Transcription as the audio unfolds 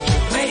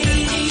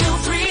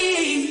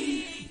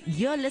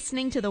You're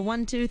listening to the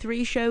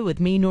 123 show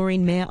with me,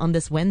 Noreen Mayer, on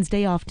this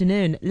Wednesday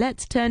afternoon.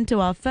 Let's turn to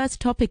our first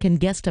topic and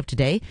guest of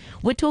today.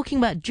 We're talking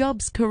about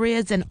jobs,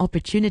 careers, and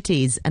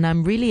opportunities, and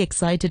I'm really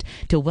excited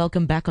to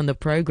welcome back on the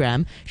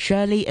program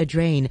Shirley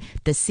Adrain,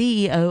 the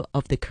CEO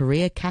of the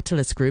Career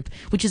Catalyst Group,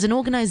 which is an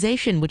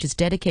organization which is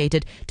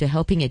dedicated to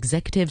helping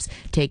executives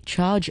take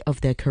charge of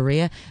their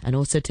career and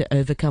also to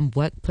overcome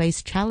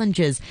workplace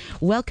challenges.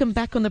 Welcome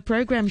back on the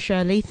program,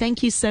 Shirley.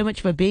 Thank you so much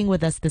for being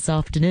with us this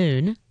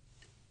afternoon.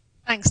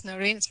 Thanks,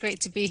 Noreen. It's great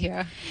to be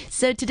here.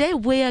 So today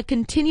we are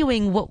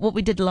continuing what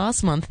we did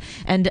last month,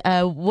 and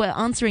we're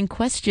answering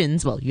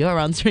questions. Well, you're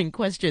answering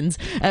questions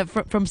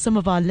from some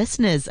of our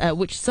listeners,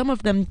 which some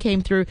of them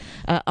came through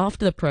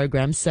after the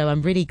program. So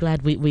I'm really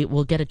glad we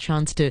will get a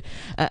chance to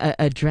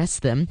address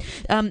them.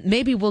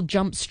 Maybe we'll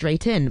jump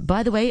straight in.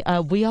 By the way,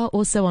 we are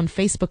also on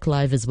Facebook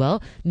Live as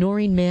well.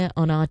 Noreen Mayer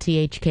on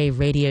RTHK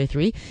Radio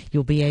 3.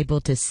 You'll be able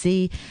to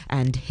see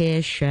and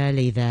hear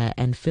Shirley there,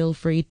 and feel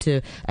free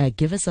to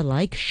give us a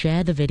like,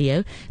 share the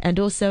video, and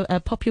also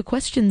pop your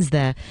questions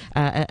there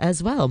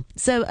as well.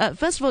 So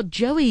first of all,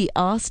 Joey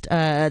asked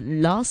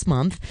last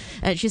month,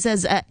 she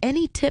says,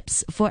 any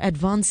tips for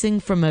advancing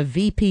from a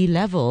VP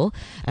level,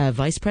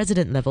 vice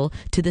president level,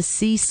 to the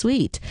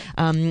C-suite?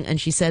 And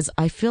she says,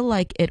 I feel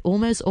like it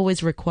almost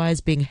always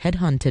requires being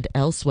headhunted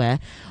elsewhere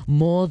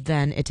more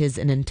than it is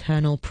an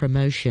internal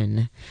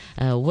promotion.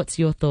 What's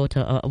your thought?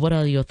 What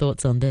are your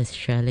thoughts on this,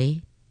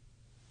 Shirley?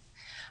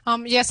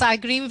 Yes, I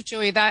agree with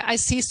Joey that I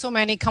see so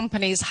many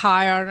companies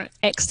hire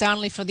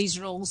externally for these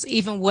roles,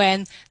 even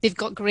when they've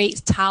got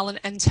great talent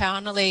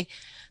internally.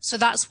 So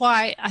that's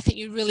why I think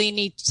you really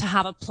need to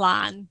have a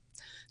plan.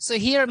 So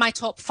here are my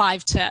top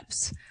 5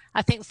 tips.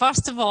 I think,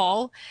 first of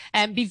all,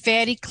 be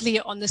very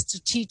clear on the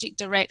strategic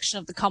direction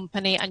of the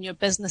company and your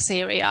business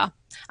area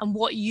and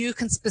what you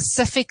can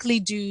specifically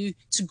do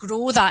to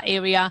grow that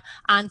area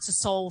and to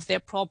solve their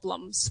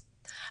problems.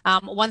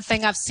 One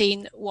thing I've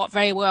seen work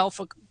very well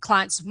for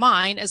clients of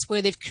mine is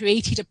where they've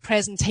created a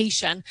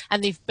presentation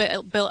and they've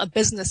built a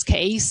business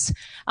case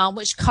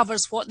which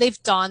covers what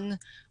they've done,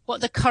 what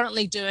they're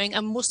currently doing,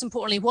 and most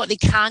importantly, what they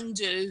can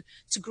do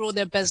to grow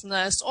their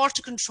business or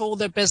to control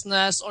their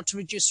business or to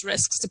reduce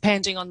risks,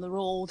 depending on the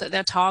role that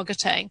they're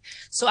targeting.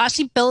 So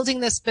actually building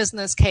this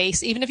business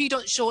case, even if you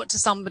don't show it to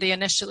somebody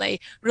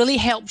initially, really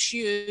helps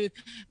you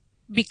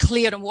be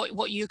clear on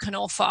what you can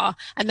offer,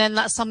 and then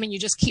that's something you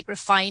just keep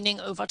refining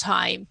over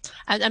time.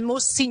 And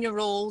most senior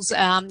roles,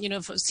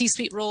 for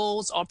C-suite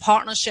roles or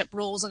partnership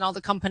roles in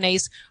other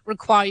companies,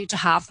 require you to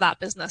have that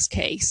business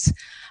case.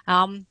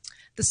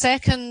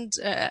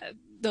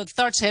 The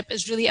third tip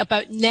is really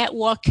about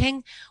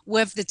networking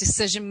with the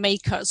decision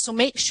makers. So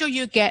make sure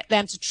you get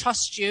them to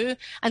trust you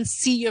and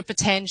see your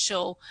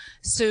potential.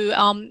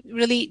 So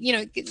really,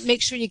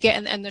 make sure you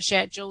get in their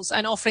schedules,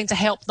 and offering to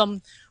help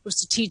them with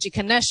strategic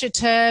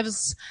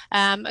initiatives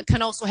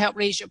can also help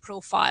raise your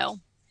profile.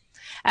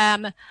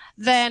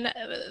 Then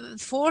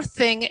fourth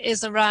thing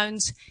is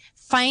around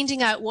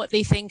finding out what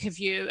they think of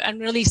you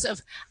and really sort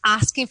of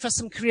asking for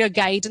some career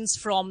guidance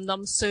from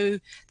them. So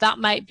that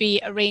might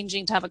be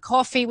arranging to have a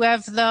coffee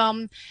with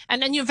them.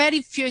 And then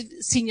very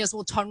few seniors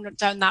will turn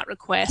down that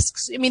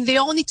request. I mean, they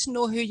all need to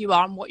know who you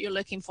are and what you're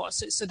looking for.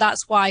 So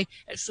that's why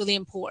it's really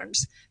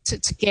important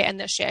to get in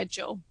their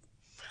schedule.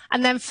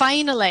 And then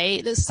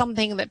finally, there's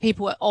something that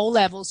people at all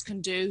levels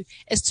can do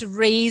is to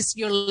raise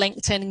your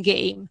LinkedIn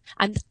game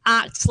and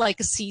act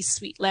like a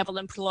C-suite level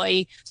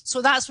employee.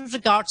 So that's with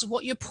regard to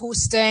what you're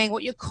posting,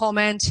 what you're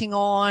commenting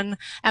on,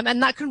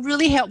 and that can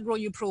really help grow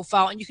your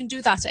profile. And you can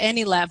do that at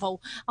any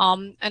level.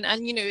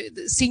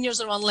 The seniors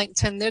are on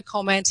LinkedIn, they're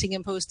commenting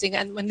and posting,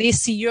 and when they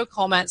see your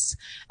comments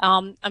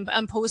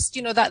and post,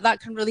 that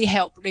can really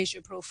help raise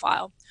your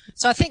profile.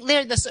 So I think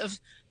they're the sort of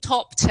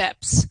top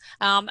tips,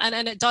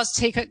 and it does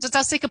take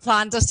a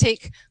plan, does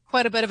take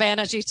quite a bit of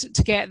energy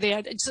to get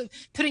there. So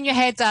putting your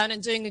head down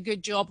and doing a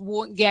good job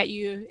won't get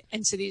you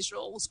into these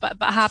roles, but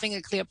having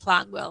a clear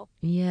plan will.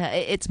 Yeah,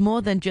 it's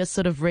more than just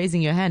sort of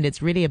raising your hand.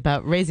 It's really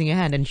about raising your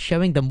hand and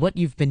showing them what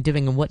you've been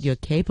doing and what you're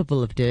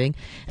capable of doing,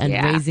 and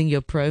raising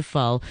your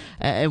profile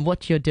and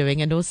what you're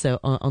doing, and also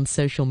on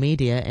social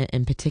media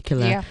in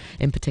particular,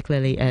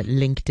 particularly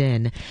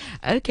LinkedIn.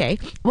 Okay,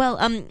 well,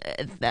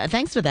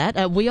 thanks for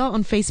that. We are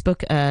on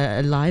Facebook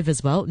Live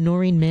as well.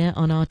 Noreen Mayer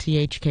on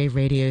RTHK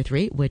Radio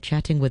 3. We're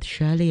chatting with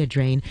Shirley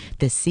Adrain,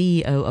 the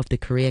CEO of the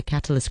Career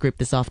Catalyst Group,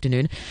 this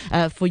afternoon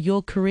for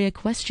your career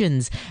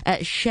questions.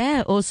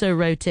 Cher also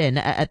wrote in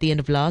at the end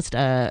of last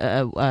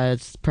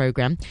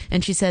program,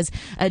 and she says,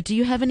 do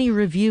you have any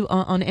review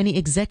on any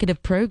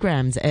executive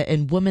programs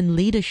in women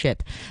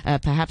leadership,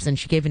 perhaps? And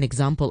she gave an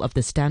example of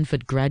the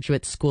Stanford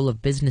Graduate School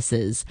of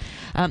Businesses.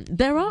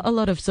 There are a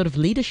lot of sort of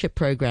leadership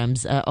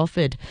programs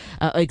offered,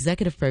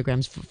 executive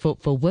programs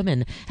for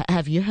women.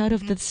 Have you heard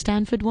of the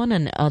Stanford one,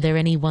 and are there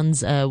any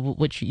ones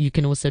which you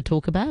can also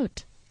talk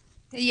about?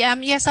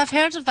 Yes, I've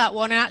heard of that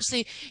one. And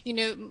actually,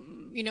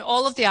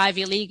 all of the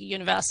Ivy League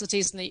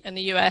universities in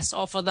the US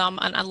offer them,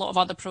 and a lot of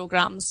other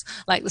programs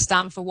like the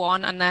Stanford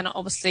one, and then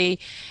obviously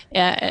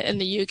in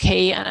the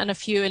UK and a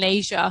few in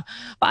Asia.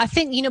 But I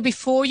think,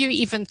 before you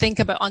even think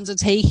about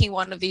undertaking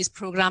one of these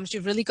programs,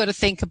 you've really got to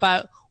think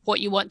about what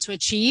you want to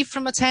achieve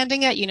from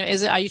attending it.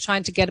 Are you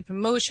trying to get a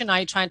promotion? Are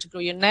you trying to grow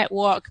your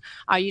network?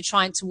 Are you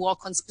trying to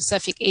work on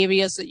specific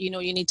areas that you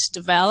need to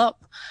develop?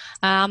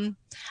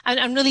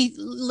 And really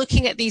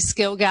looking at these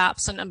skill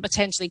gaps and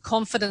potentially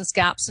confidence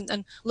gaps,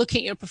 and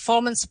looking at your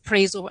performance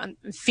appraisal and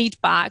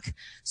feedback,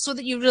 so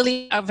that you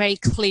really are very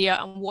clear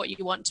on what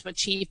you want to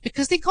achieve,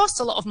 because they cost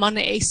a lot of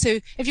money. So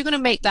if you're going to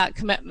make that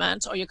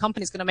commitment, or your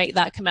company's going to make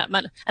that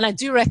commitment, and I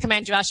do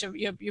recommend you ask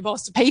your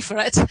boss to pay for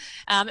it.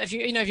 If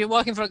you're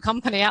working for a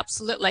company,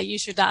 absolutely you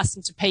should ask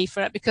them to pay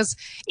for it, because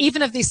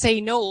even if they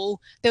say no,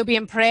 they'll be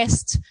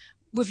impressed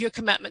with your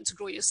commitment to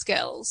grow your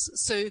skills.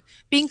 So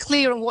being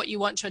clear on what you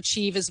want to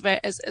achieve is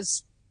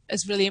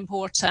really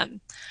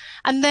important.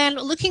 And then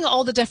looking at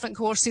all the different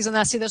courses, and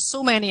I see there's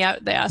so many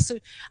out there. So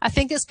I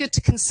think it's good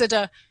to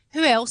consider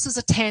who else is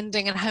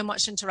attending and how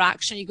much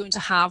interaction you're going to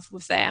have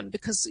with them.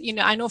 Because,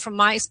 I know from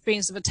my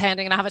experience of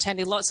attending, and I have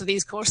attended lots of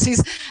these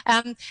courses,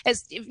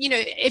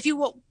 if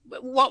you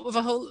work with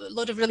a whole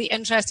load of really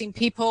interesting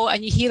people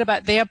and you hear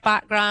about their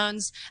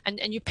backgrounds and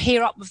you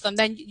pair up with them,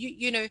 then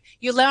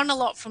you learn a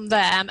lot from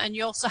them, and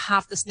you also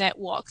have this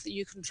network that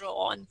you can draw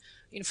on,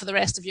 for the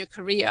rest of your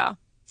career.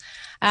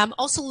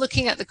 Also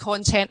looking at the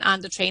content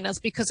and the trainers,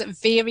 because it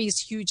varies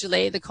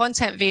hugely. The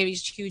content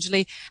varies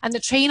hugely, and the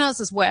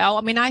trainers as well.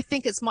 I mean, I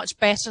think it's much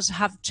better to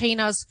have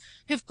trainers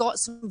who've got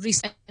some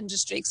recent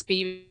industry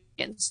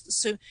experience.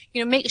 So,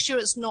 make sure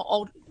it's not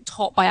all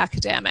taught by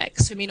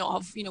academics who may not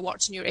have,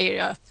 worked in your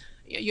area,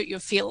 your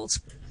field.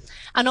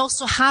 And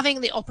also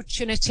having the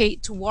opportunity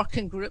to work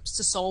in groups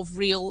to solve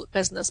real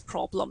business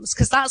problems,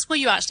 because that's where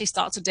you actually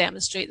start to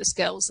demonstrate the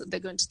skills that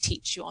they're going to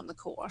teach you on the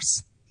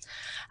course.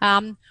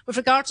 With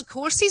regard to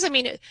courses, I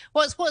mean,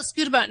 what's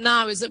good about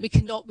now is that we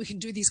can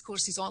do these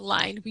courses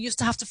online. We used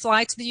to have to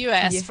fly to the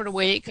US for a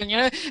week, and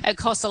it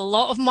costs a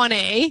lot of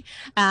money.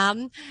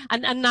 And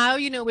now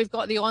we've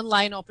got the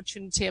online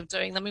opportunity of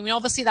doing them. I mean,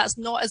 obviously that's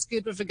not as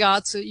good with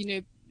regard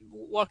to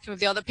working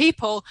with the other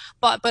people,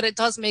 but it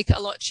does make it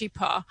a lot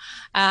cheaper.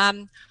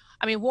 I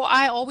mean, what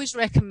I always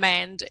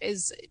recommend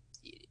is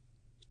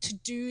to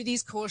do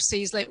these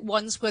courses, like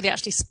ones where they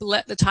actually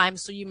split the time.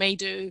 So you may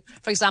do,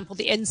 for example,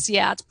 the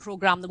INSEAD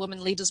program, the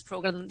Women Leaders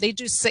program. They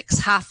do 6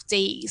 half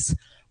days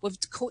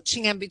with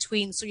coaching in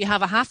between. So you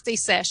have a half day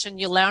session,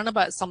 you learn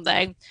about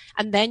something,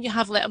 and then you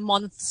have like a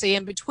month, say,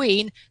 in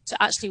between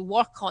to actually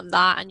work on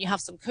that, and you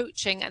have some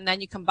coaching, and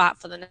then you come back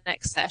for the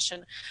next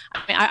session.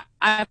 I mean,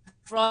 I've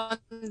run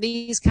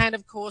these kind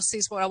of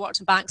courses where I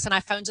worked in banks, and I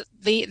found that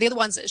they're the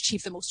ones that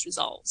achieve the most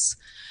results.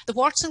 The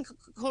Wharton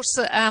course,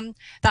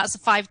 that's a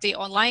 5-day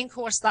online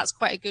course. That's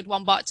quite a good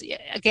one. But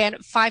again,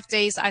 5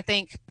 days, I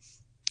think,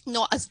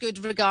 not as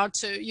good regard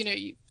to,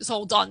 it's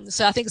all done.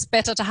 So I think it's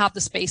better to have the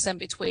space in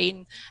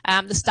between.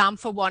 The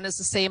Stanford one is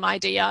the same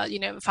idea,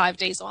 5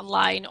 days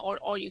online,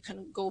 or you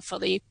can go for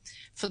the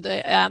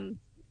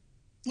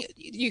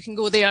you can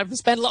go there and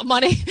spend a lot of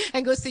money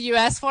and go to the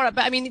US for it.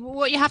 But I mean,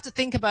 what you have to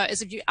think about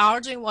is if you are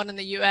doing one in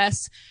the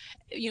US,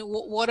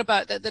 what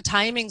about the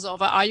timings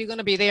of it? Are you going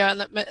to be there in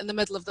the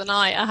middle of the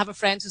night? I have a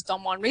friend who's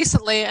done one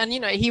recently, and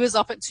he was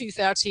up at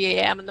 2:30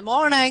 a.m. in the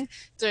morning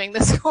doing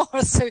this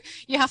course. So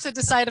you have to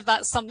decide if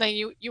that's something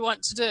you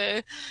want to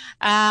do.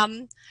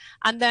 And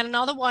then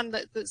another one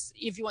that's,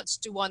 if you want to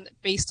do one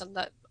based on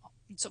that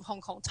sort of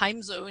Hong Kong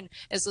time zone,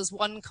 is there's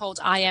one called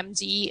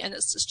IMD, and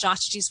it's the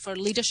Strategies for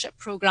Leadership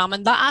program,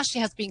 and that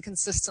actually has been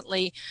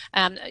consistently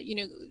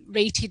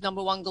rated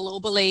 #1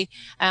 globally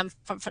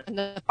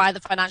by the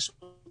Financial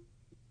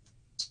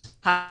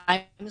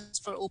Times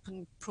for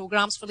open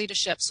programs for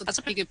leadership. So that's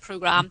a pretty good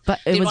program. But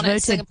it was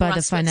voted by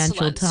the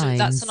Financial Times. So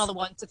that's another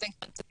one to think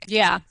about.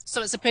 Yeah,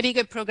 so it's a pretty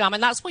good program,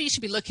 and that's what you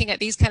should be looking at,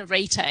 these kind of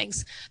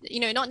ratings.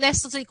 Not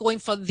necessarily going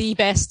for the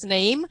best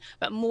name,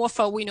 but more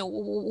for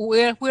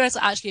where is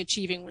it actually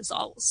achieving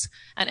results,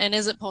 and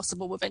is it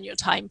possible within your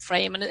time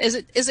frame, and is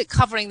it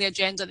covering the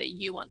agenda that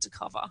you want to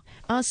cover?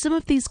 Are some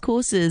of these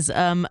courses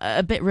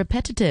a bit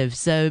repetitive?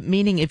 So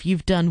meaning if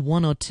you've done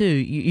one or two,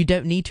 you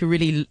don't need to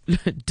really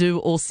do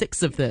all 6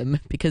 of them,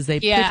 because they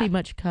pretty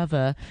much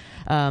cover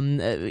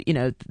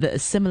the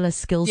similar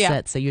skill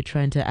sets that you're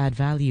trying to add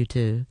value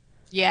to.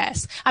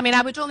 Yes. I mean,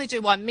 I would only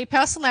do one. Me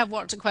personally, I've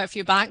worked at quite a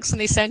few banks, and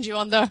they send you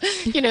on their,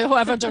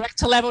 whatever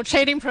director level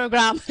training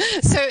program.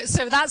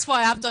 So that's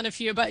why I've done a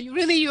few, but you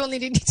only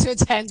need to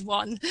attend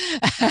one.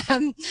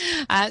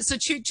 So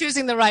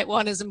choosing the right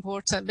one is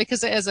important,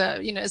 because it is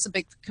it's a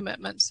big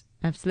commitment.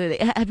 Absolutely.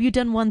 Have you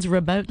done ones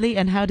remotely,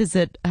 and how does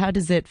it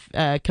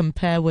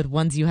compare with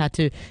ones you had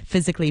to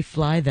physically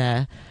fly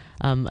there?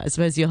 I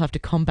suppose you'll have to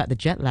combat the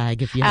jet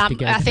lag if you have to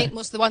go. I think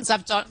most of the ones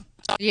I've done,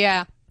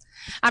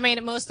 I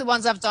mean, most of the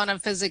ones I've done are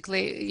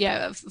physically,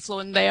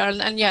 flown there,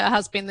 and it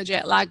has been the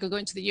jet lag of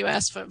going to the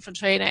US for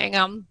training.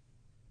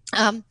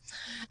 And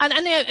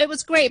it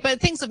was great, but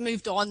things have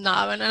moved on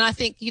now, and I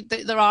think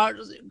there are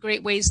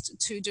great ways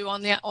to do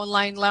on the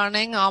online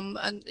learning.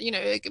 And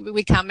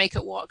we can make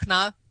it work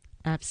now.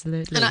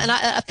 Absolutely. And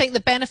I think the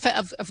benefit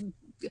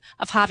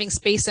of having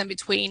space in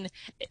between,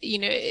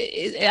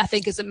 I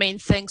think is the main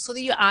thing, so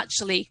that you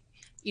actually,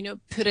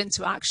 put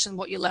into action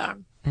what you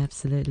learn.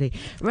 Absolutely.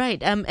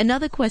 Right.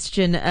 Another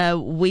question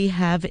we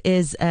have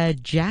is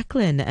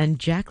Jacqueline. And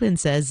Jacqueline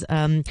says,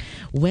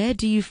 where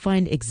do you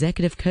find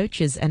executive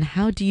coaches and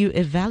how do you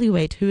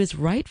evaluate who is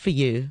right for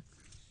you?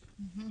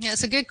 Yeah,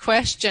 it's a good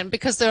question,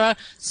 because there are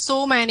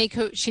so many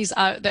coaches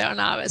out there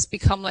now. It's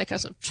become like a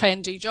sort of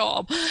trendy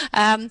job.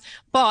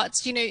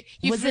 But,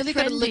 you've really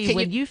got to look at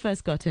when you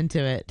first got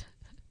into it.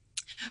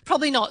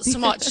 Probably not so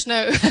much,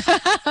 no.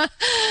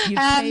 You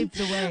paved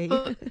the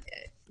way.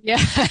 Yeah,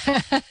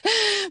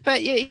 but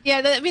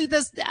I mean,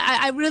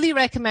 I really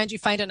recommend you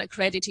find an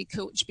accredited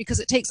coach, because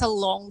it takes a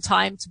long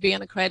time to be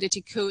an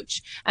accredited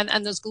coach,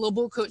 and there's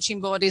global coaching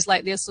bodies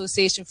like the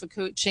Association for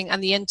Coaching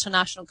and the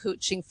International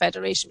Coaching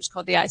Federation, which is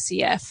called the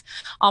ICF.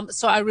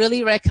 So I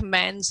really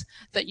recommend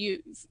that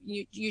you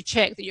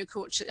check that your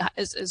coach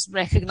is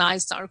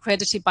recognized or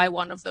accredited by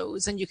one of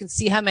those, and you can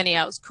see how many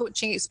hours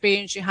coaching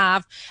experience you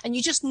have, and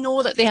you just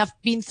know that they have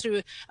been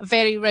through a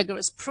very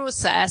rigorous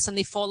process and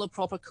they follow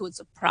proper codes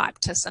of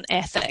practice and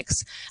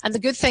ethics. And the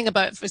good thing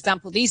about, for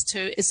example, these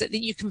two is that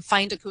you can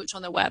find a coach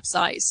on their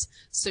websites.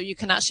 So you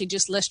can actually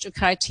just list your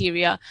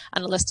criteria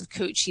and a list of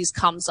coaches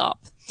comes up.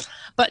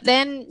 But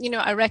then,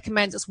 I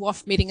recommend it's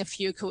worth meeting a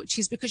few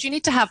coaches, because you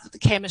need to have the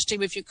chemistry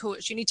with your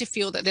coach. You need to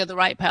feel that they're the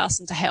right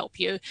person to help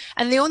you.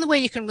 And the only way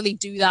you can really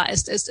do that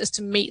is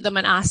to meet them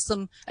and ask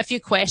them a few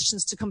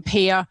questions to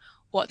compare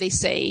what they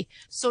say.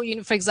 So,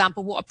 for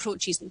example, what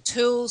approaches and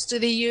tools do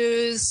they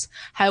use?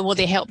 How will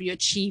they help you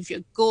achieve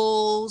your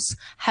goals?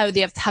 Have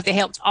they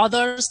helped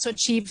others to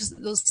achieve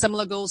those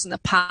similar goals in the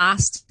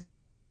past?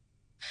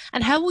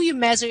 And how will you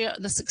measure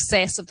the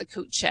success of the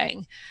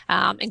coaching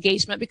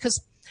engagement?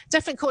 Because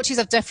different coaches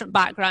have different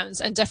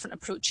backgrounds and different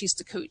approaches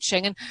to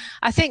coaching. And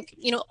I think,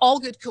 all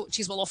good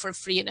coaches will offer a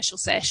free initial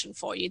session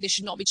for you. They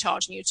should not be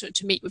charging you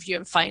to meet with you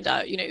and find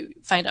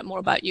out more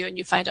about you, and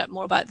you find out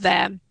more about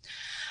them.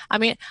 I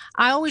mean,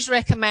 I always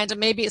recommend, and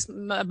maybe it's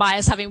a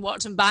bias having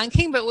worked in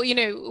banking, but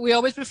we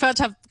always prefer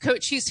to have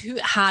coaches who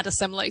had a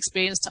similar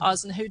experience to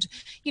us, and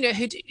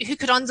who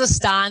could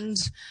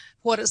understand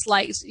what it's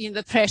like,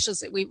 the pressures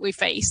that we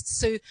faced.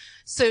 So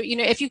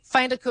if you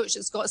find a coach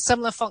that's got a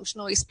similar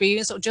functional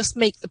experience, it'll just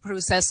make the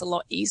process a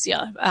lot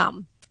easier.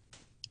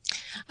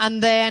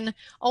 And then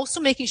also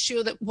making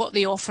sure that what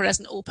they offer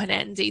isn't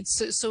open-ended.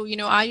 So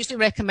I usually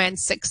recommend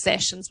 6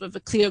 sessions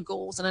with clear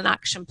goals and an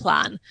action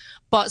plan.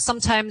 But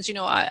sometimes,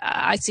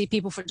 I see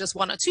people for just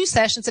 1 or 2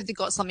 sessions if they've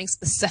got something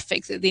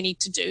specific that they need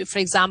to do. For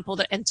example,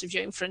 they're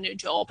interviewing for a new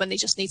job and they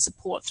just need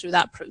support through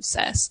that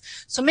process.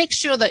 So make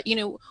sure that,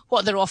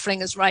 what they're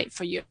offering is right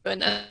for you.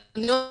 And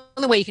the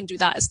only way you can do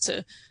that is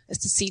to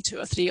see 2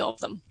 or 3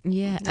 of them.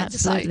 Yeah,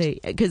 absolutely.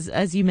 Because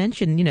as you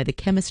mentioned, the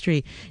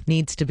chemistry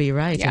needs to be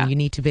right, and you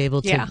need to be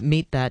able to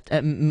meet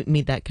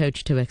that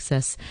coach to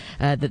assess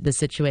the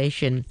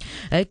situation.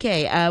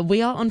 Okay,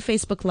 we are on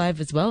Facebook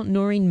Live as well.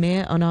 Noreen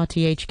Mayer on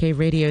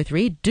RTHK Radio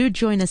 3. Do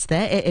join us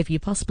there if you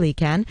possibly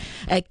can.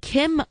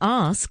 Kim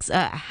asks,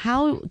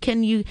 how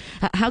can you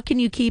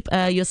keep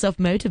yourself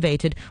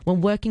motivated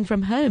when working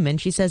from home? And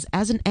she says,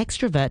 as an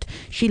extrovert,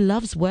 she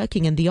loves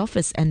working in the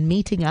office and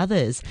meeting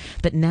others,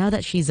 but now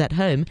that she's at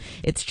home,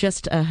 it's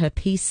just her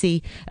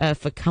PC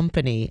for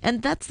company.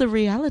 And that's the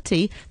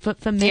reality for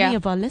many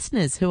of our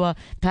listeners who are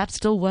perhaps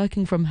still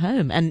working from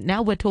home. And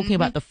now we're talking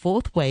about the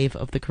 4th wave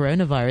of the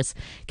coronavirus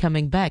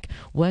coming back.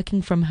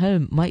 Working from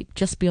home might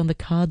just be on the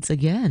cards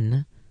again.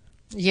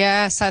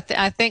 Yes,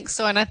 I think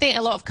so. And I think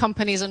a lot of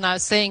companies are now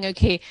saying,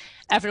 okay,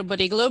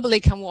 everybody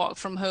globally can work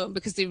from home,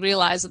 because they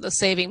realize that they're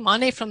saving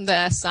money from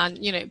this. And,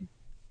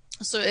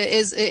 so it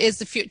is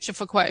the future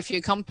for quite a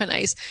few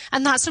companies.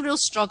 And that's a real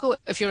struggle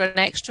if you're an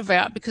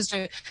extrovert, because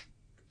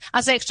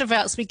as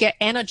extroverts, we get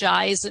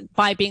energized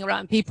by being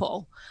around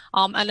people.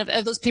 And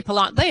if those people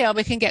aren't there,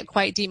 we can get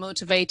quite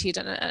demotivated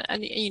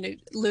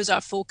and lose our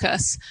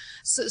focus.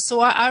 So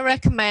I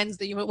recommend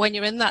that when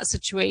you're in that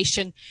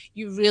situation,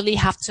 you really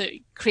have to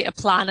create a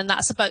plan. And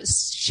that's about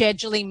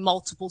scheduling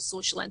multiple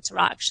social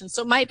interactions.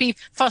 So it might be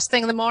first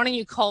thing in the morning,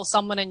 you call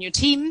someone in your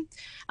team,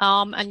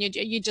 and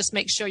you just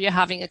make sure you're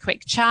having a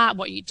quick chat.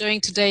 What are you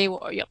doing today?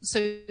 What are you up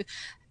to?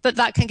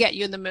 That can get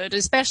you in the mood,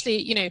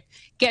 especially,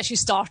 gets you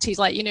started.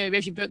 Like,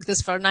 if you book this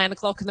for 9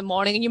 o'clock in the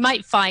morning, and you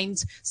might find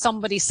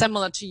somebody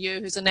similar to you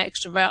who's an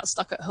extrovert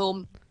stuck at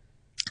home,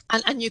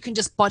 and you can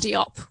just buddy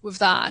up with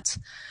that.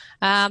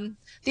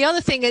 The other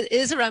thing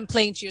is around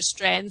playing to your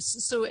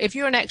strengths. So if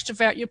you're an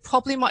extrovert, you're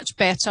probably much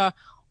better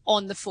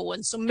on the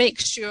phone. So make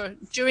sure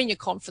during your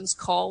conference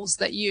calls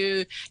that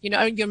you're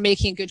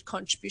making a good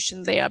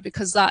contribution there,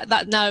 because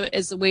that now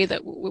is the way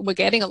that we're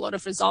getting a lot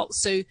of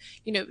results. So,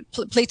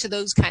 play to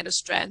those kind of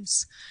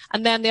strengths.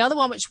 And then the other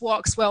one which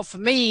works well for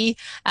me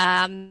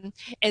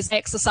is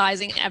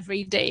exercising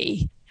every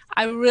day.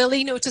 I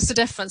really notice a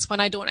difference when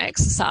I don't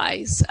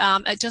exercise.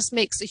 It just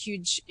makes a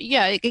huge,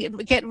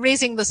 get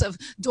raising the sort of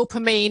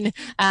dopamine,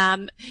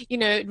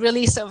 it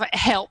really sort of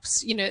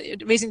helps,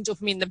 raising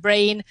dopamine in the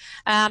brain.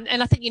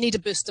 And I think you need a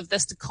boost of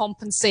this to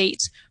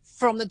compensate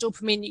from the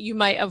dopamine you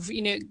might have,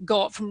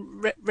 got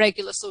from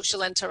regular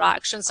social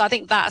interaction. So I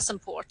think that's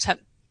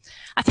important.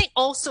 I think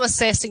also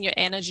assessing your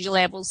energy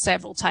levels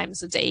several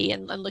times a day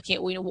and looking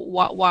at,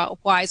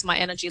 why is my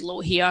energy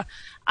low here?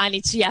 I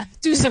need to,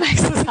 do some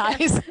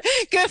exercise,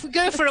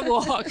 go for a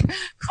walk,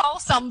 call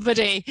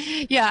somebody.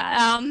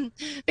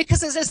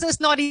 Because it's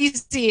not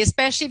easy,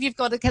 especially if you've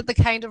got the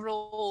kind of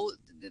role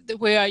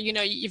where,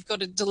 you've got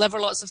to deliver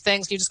lots of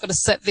things. You just got to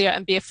sit there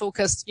and be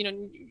focused,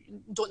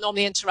 don't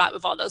normally interact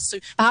with others. So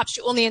perhaps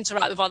you only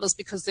interact with others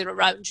because they're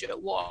around you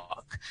at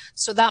work.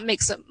 So that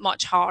makes it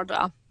much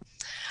harder.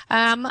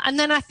 And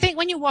then I think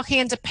when you're working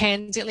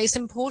independently, it's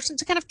important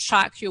to kind of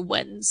track your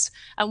wins.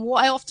 And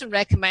what I often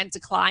recommend to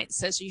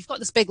clients is you've got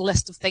this big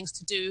list of things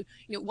to do.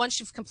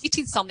 Once you've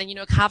completed something,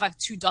 have a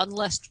to-done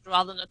list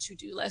rather than a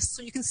to-do list.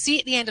 So you can see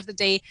at the end of the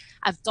day,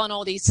 I've done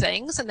all these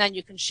things, and then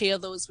you can share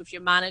those with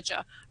your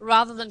manager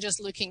rather than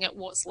just looking at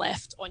what's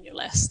left on your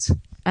list.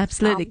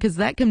 Absolutely, because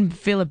that can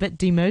feel a bit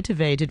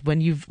demotivated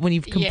when you've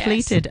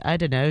completed, I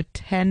don't know,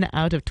 10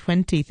 out of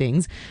 20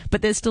 things,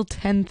 but there's still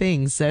 10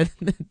 things. So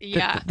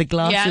the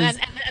glass is...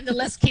 and the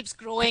list keeps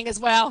growing as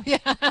well. Yeah,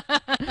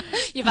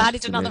 you've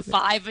added another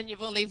 5 and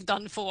you've only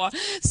done 4.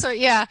 So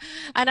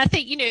and I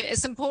think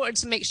it's important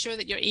to make sure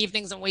that your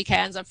evenings and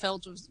weekends are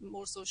filled with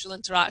more social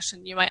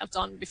interaction you might have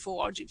done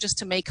before, just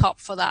to make up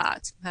for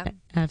that.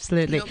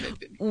 Absolutely,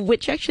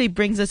 which actually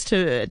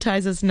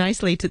ties us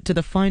nicely to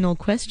the final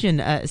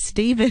question.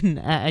 Stephen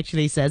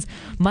actually says,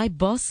 my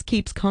boss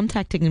keeps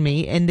contacting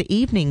me in the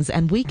evenings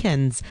and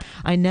weekends.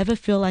 I never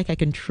feel like I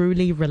can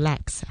truly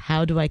relax.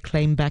 How do I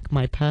claim back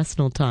my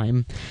personal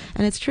time?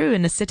 And it's true,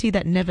 in a city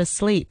that never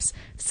sleeps,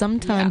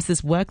 sometimes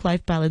this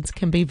work-life balance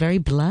can be very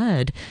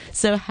blurred.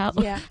 So how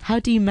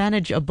do you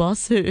manage a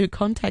boss who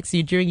contacts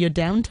you during your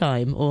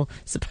downtime or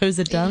supposed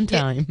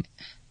downtime?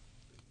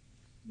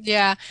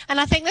 Yeah, and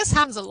I think this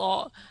happens a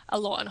lot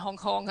in Hong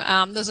Kong.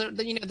 There's a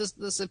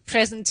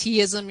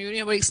presenteeism.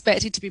 We're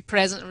expected to be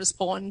present and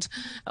respond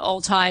at all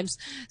times.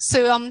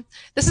 So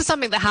this is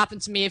something that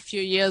happened to me a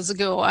few years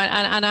ago,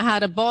 and I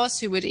had a boss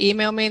who would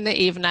email me in the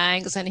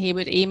evenings, and he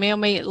would email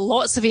me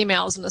lots of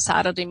emails on a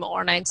Saturday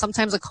morning,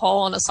 sometimes a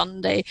call on a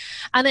Sunday,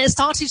 and it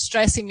started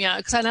stressing me out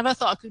because I never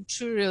thought I could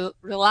truly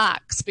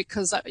relax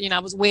because I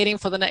was waiting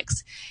for the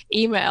next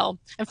email.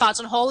 In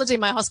fact, on holiday,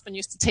 my husband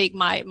used to take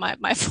my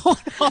phone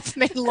off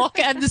me, lock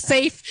it in the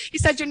safe. He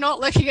said, "You're not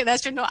looking at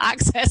this, you're not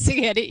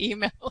accessing any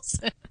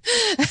emails."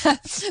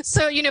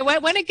 So,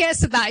 when it gets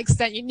to that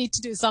extent, you need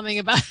to do something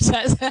about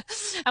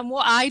it. And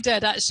what I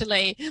did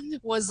actually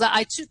was that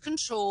I took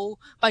control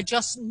by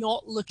just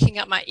not looking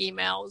at my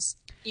emails,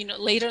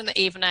 later in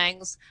the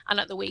evenings and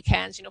at the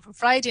weekends. From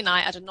Friday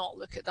night, I did not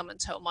look at them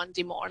until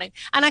Monday morning.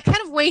 And I kind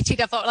of waited.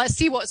 I thought, let's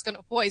see what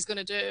he's going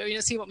to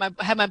do, see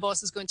how my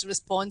boss is going to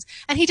respond.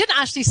 And he didn't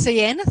actually say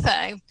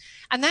anything.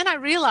 And then I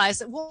realized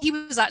that what he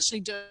was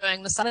actually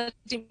doing the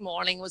Saturday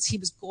morning was he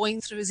was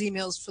going through his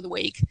emails for the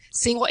week,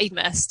 seeing what he'd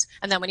missed.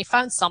 And then when he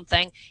found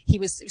something, he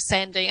was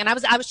sending, and I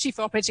was chief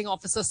operating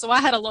officer. So I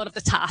had a lot of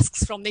the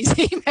tasks from these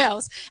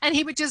emails, and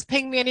he would just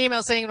ping me an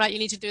email saying, right, you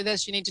need to do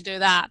this, you need to do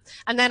that.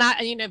 And then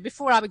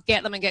before I would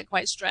get them and get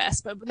quite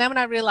stressed. But then when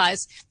I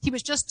realized he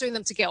was just doing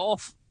them to get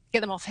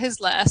them off his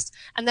list,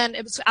 and then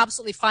it was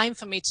absolutely fine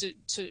for me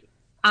to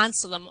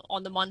answer them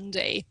on the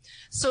Monday.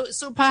 So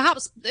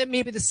perhaps it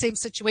may be the same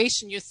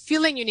situation. You're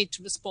feeling you need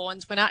to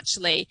respond when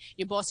actually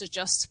your boss is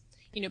just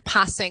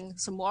passing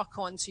some work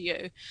on to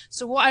you.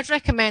 So what I'd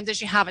recommend is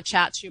you have a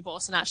chat to your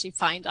boss and actually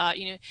find out,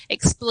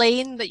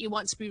 explain that you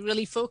want to be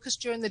really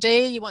focused during the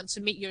day, you want to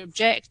meet your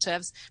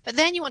objectives, but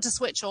then you want to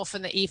switch off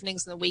in the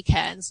evenings and the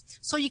weekends.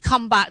 So you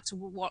come back to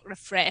work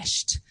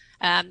refreshed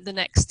the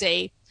next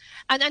day.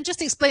 And just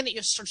explain that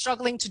you're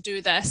struggling to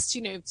do this,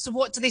 So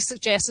what do they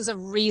suggest is a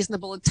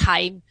reasonable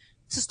time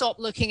to stop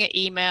looking at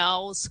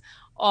emails,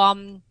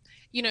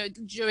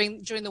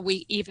 during the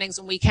week, evenings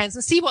and weekends,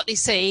 and see what they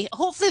say.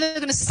 Hopefully they're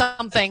going to say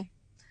something,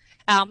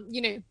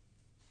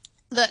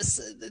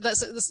 that's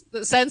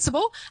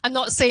sensible, and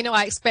not say, no,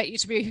 I expect you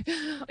to be,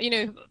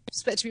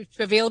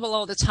 available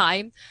all the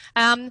time.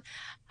 And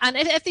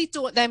if they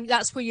don't, then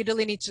that's where you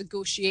really need to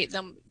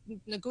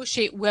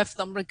negotiate with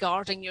them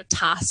regarding your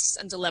tasks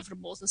and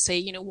deliverables, and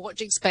say, what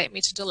do you expect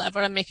me to deliver,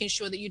 and making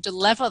sure that you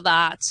deliver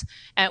that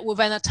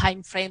within a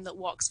time frame that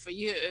works for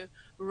you,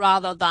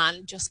 rather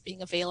than just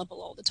being available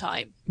all the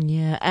time.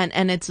 Yeah,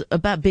 and it's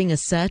about being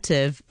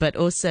assertive, but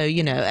also,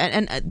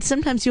 and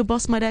sometimes your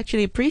boss might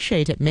actually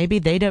appreciate it. Maybe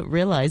they don't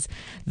realize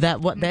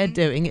that what they're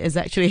doing is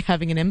actually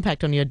having an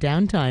impact on your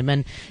downtime.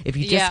 And if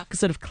you just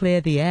sort of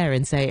clear the air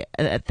and say,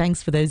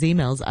 thanks for those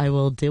emails, I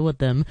will deal with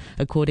them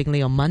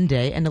accordingly on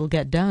Monday, and it'll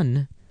get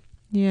done.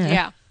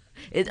 Yeah.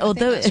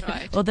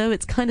 Although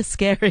it's kind of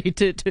scary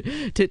to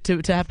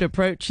have to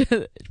approach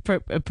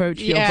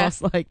your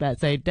boss like that.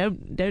 Say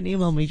don't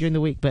email me during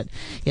the week, but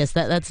yes,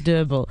 that's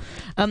doable.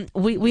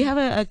 We have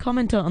a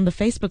comment on the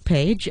Facebook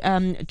page.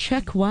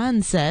 Chek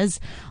Wan says,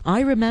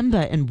 I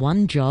remember in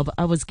one job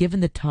I was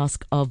given the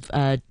task of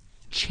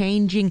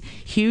changing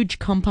huge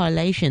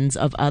compilations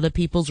of other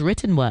people's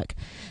written work.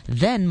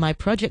 Then my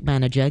project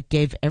manager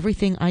gave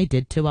everything I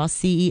did to our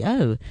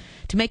CEO.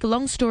 To make a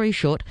long story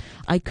short,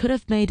 I could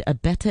have made a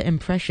better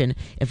impression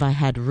if I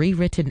had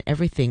rewritten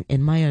everything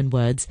in my own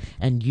words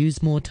and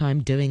used more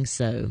time doing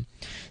so.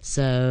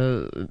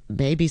 So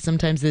maybe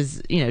sometimes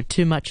there's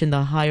too much in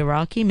the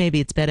hierarchy. Maybe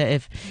it's better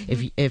if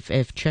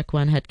Chek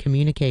Wan had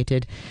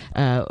communicated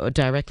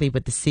directly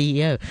with the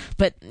CEO.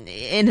 But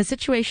in a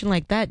situation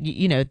like that,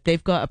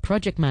 they've got a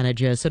project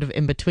manager sort of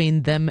in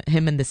between him and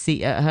her and the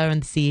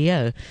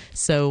CEO.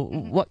 So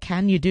what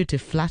can you do to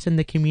flatten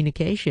the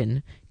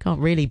communication? Can't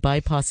really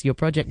bypass your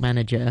project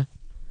manager.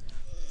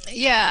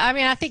 Yeah, I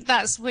mean, I think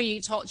that's where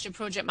you talk to your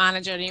project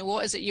manager and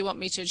what is it you want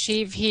me to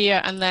achieve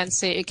here, and then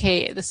say,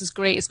 okay, this is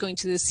great, it's going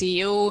to the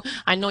CEO.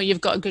 I know you've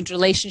got a good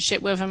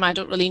relationship with him. I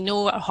don't really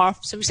know her,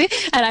 so we say,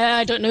 and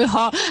I don't know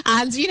her.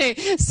 And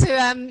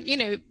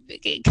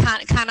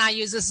can I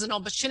use this as an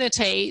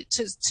opportunity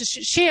to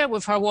share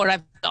with her what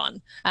I've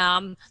done?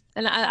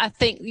 And I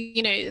think,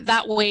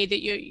 that way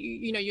that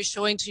you're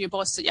showing to your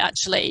boss that you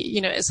actually,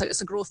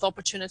 it's a growth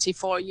opportunity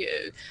for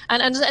you.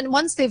 And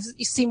once they've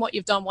seen what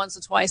you've done once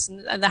or twice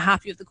and they're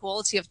happy with the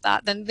quality of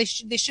that, then they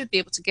should be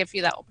able to give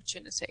you that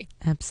opportunity.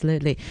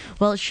 Absolutely.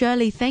 Well,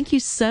 Shirley, thank you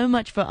so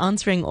much for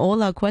answering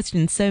all our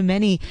questions. So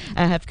many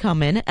have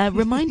come in.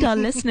 Remind our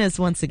listeners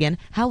once again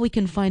how we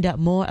can find out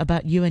more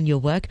about you and your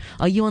work.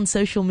 Are you on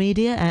social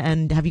media,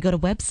 and have you got a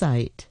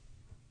website?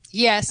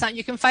 Yes, and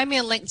you can find me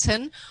on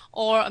LinkedIn,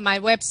 or my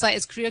website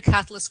is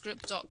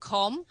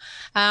careercatalystgroup.com.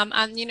 And,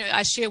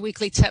 I share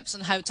weekly tips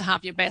on how to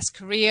have your best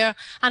career.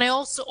 And I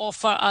also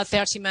offer a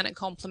 30-minute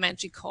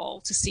complimentary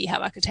call to see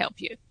how I could help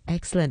you.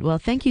 Excellent. Well,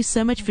 thank you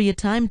so much for your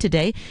time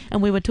today.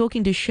 And we were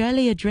talking to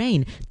Shirley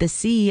Adrain, the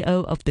CEO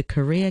of the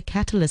Career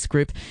Catalyst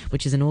Group,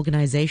 which is an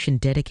organization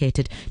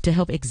dedicated to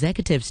help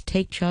executives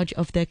take charge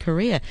of their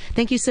career.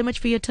 Thank you so much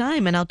for your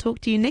time, and I'll talk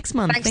to you next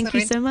month. Thanks, Thank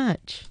you so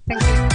much. Thank you.